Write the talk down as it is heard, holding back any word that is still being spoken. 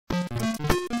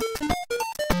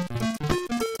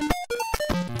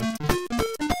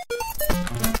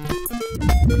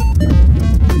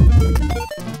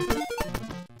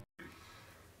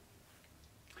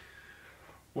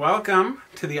Welcome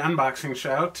to the unboxing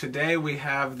show. Today we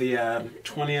have the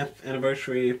 20th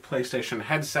anniversary PlayStation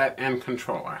headset and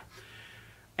controller.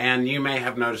 And you may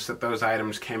have noticed that those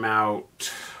items came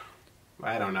out,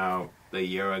 I don't know, a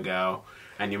year ago.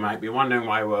 And you might be wondering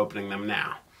why we're opening them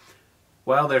now.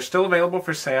 Well, they're still available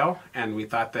for sale, and we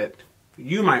thought that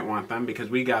you might want them because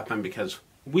we got them because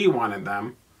we wanted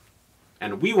them.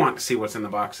 And we want to see what's in the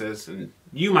boxes, and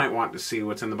you might want to see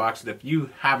what's in the boxes if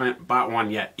you haven't bought one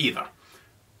yet either.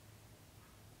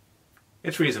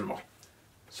 It's reasonable.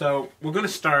 So we're going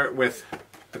to start with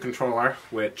the controller,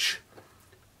 which,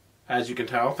 as you can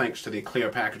tell, thanks to the clear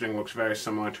packaging, looks very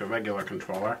similar to a regular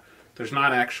controller. There's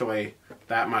not actually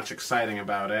that much exciting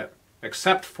about it,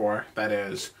 except for, that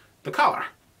is, the color.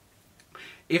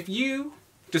 If you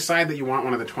decide that you want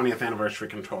one of the 20th anniversary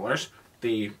controllers,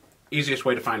 the easiest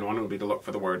way to find one would be to look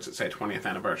for the words that say 20th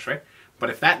anniversary. But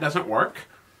if that doesn't work,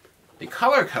 the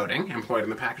color coding employed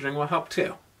in the packaging will help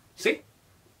too. See?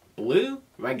 Blue,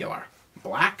 regular.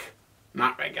 Black,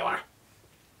 not regular.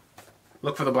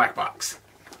 Look for the black box.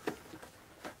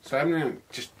 So I'm going to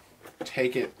just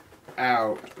take it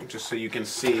out just so you can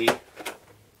see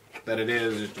that it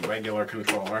is just a regular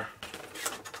controller.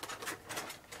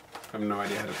 I have no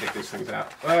idea how to take these things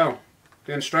out. Oh,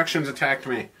 the instructions attacked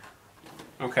me.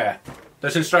 Okay,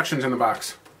 there's instructions in the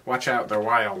box. Watch out, they're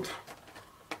wild.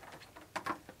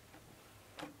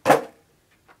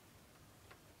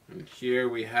 And here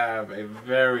we have a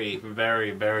very,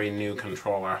 very, very new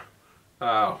controller.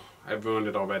 Oh, I've ruined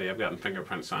it already. I've gotten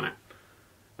fingerprints on it.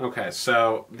 Okay,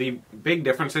 so the big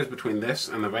differences between this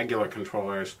and the regular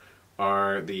controllers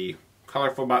are the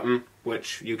colorful button,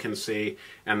 which you can see,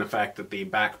 and the fact that the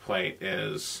back plate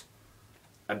is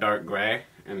a dark gray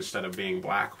instead of being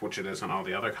black, which it is on all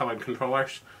the other colored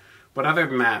controllers. But other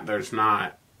than that, there's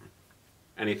not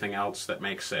anything else that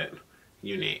makes it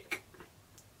unique.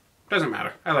 Doesn't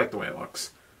matter. I like the way it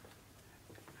looks.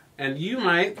 And you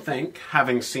might think,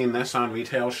 having seen this on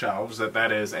retail shelves, that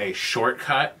that is a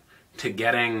shortcut to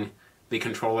getting the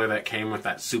controller that came with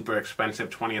that super expensive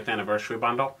 20th anniversary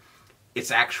bundle.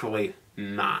 It's actually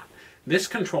not. This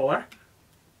controller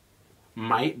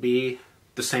might be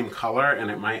the same color, and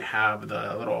it might have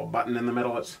the little button in the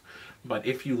middle. But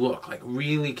if you look like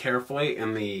really carefully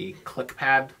in the click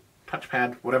pad, touch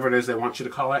pad, whatever it is they want you to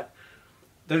call it,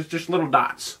 there's just little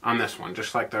dots on this one,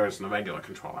 just like there is in the regular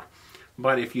controller.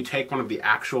 But if you take one of the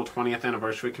actual 20th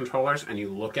anniversary controllers and you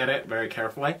look at it very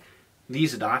carefully,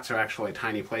 these dots are actually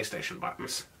tiny PlayStation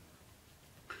buttons.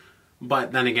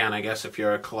 But then again, I guess if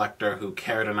you're a collector who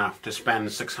cared enough to spend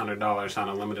 $600 on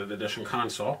a limited edition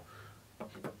console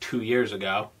 2 years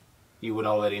ago, you would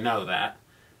already know that.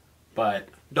 But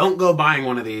don't go buying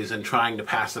one of these and trying to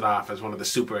pass it off as one of the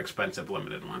super expensive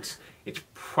limited ones. It's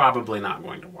probably not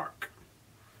going to work.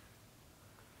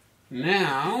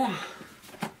 Now,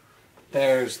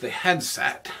 there's the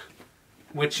headset,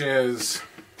 which is,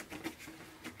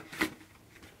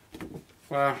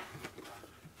 well,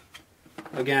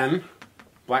 again,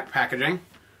 black packaging,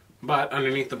 but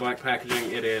underneath the black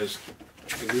packaging it is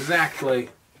exactly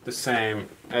the same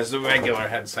as the regular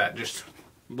headset, just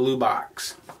blue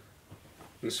box.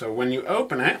 And so when you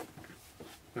open it,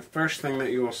 the first thing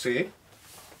that you will see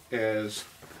is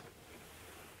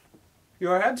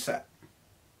your headset.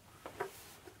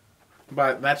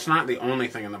 But that's not the only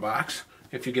thing in the box.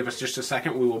 If you give us just a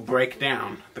second, we will break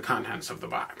down the contents of the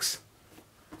box.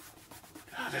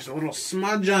 Oh, there's a little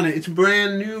smudge on it. It's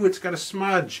brand new. It's got a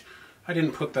smudge. I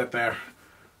didn't put that there.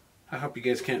 I hope you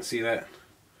guys can't see that.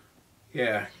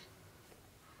 Yeah.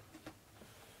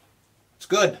 It's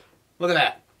good. Look at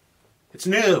that. It's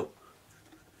new.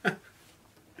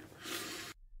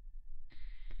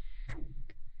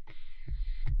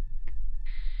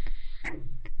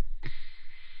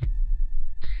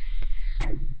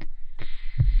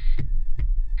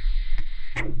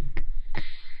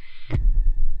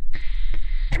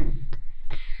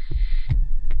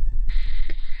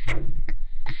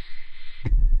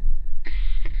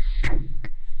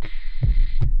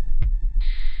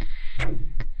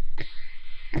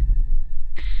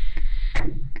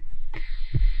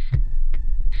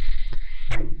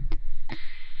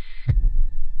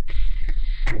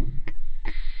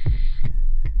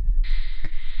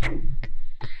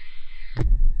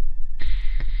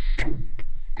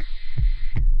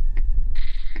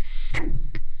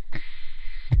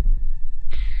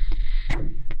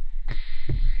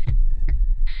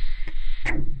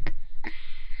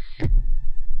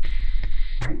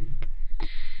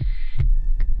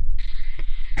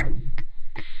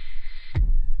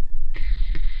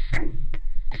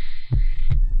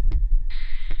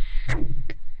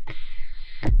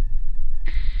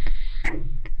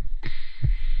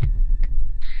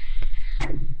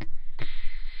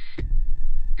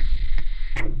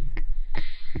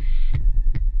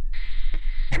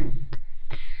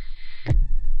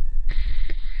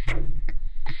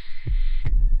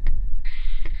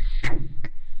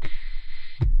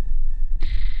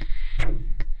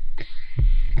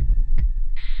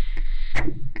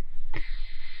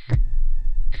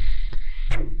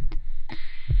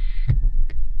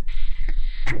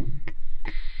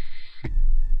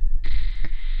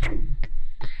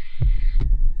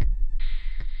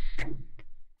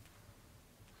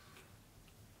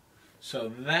 So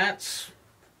that's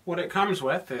what it comes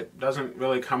with. It doesn't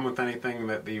really come with anything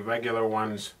that the regular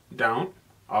ones don't.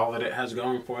 All that it has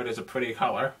going for it is a pretty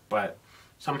color, but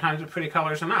sometimes a pretty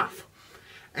color is enough.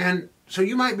 And so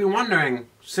you might be wondering,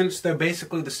 since they're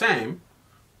basically the same,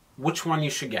 which one you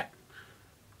should get.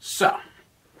 So,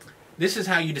 this is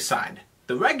how you decide.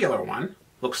 The regular one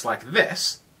looks like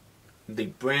this. The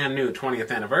brand new 20th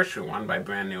anniversary one, by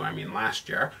brand new I mean last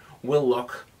year, will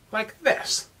look like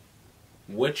this.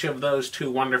 Which of those two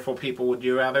wonderful people would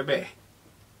you rather be?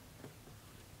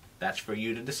 That's for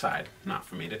you to decide, not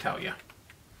for me to tell you.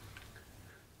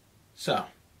 So,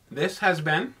 this has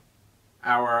been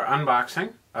our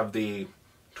unboxing of the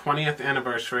 20th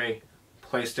anniversary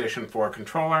PlayStation 4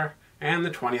 controller and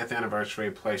the 20th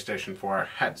anniversary PlayStation 4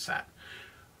 headset.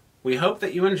 We hope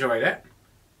that you enjoyed it,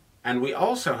 and we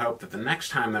also hope that the next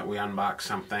time that we unbox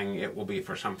something, it will be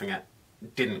for something that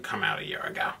didn't come out a year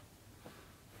ago.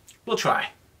 We'll try.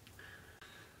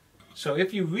 So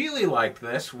if you really like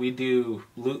this, we do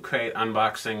Loot Crate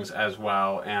unboxings as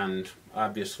well, and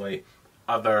obviously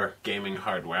other gaming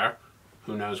hardware.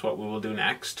 Who knows what we will do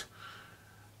next.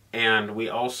 And we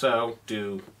also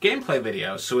do gameplay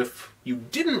videos, so if you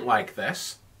didn't like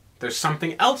this, there's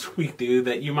something else we do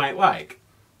that you might like.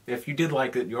 If you did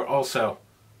like it, you're also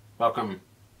welcome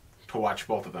to watch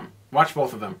both of them. Watch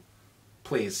both of them.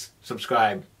 Please,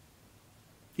 subscribe.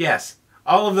 Yes,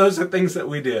 all of those are things that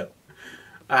we do.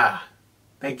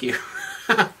 Thank you.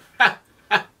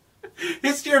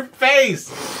 It's your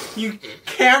face! You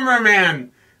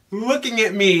cameraman! Looking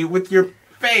at me with your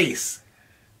face!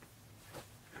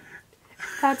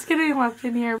 That's getting left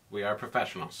in here. We are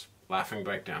professionals. Laughing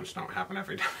breakdowns don't happen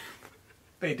every time.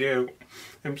 They do.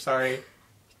 I'm sorry.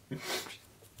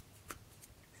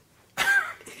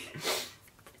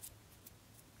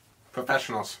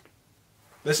 Professionals.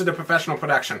 This is a professional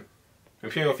production.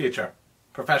 Imperial Future.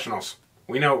 Professionals.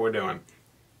 We know what we're doing.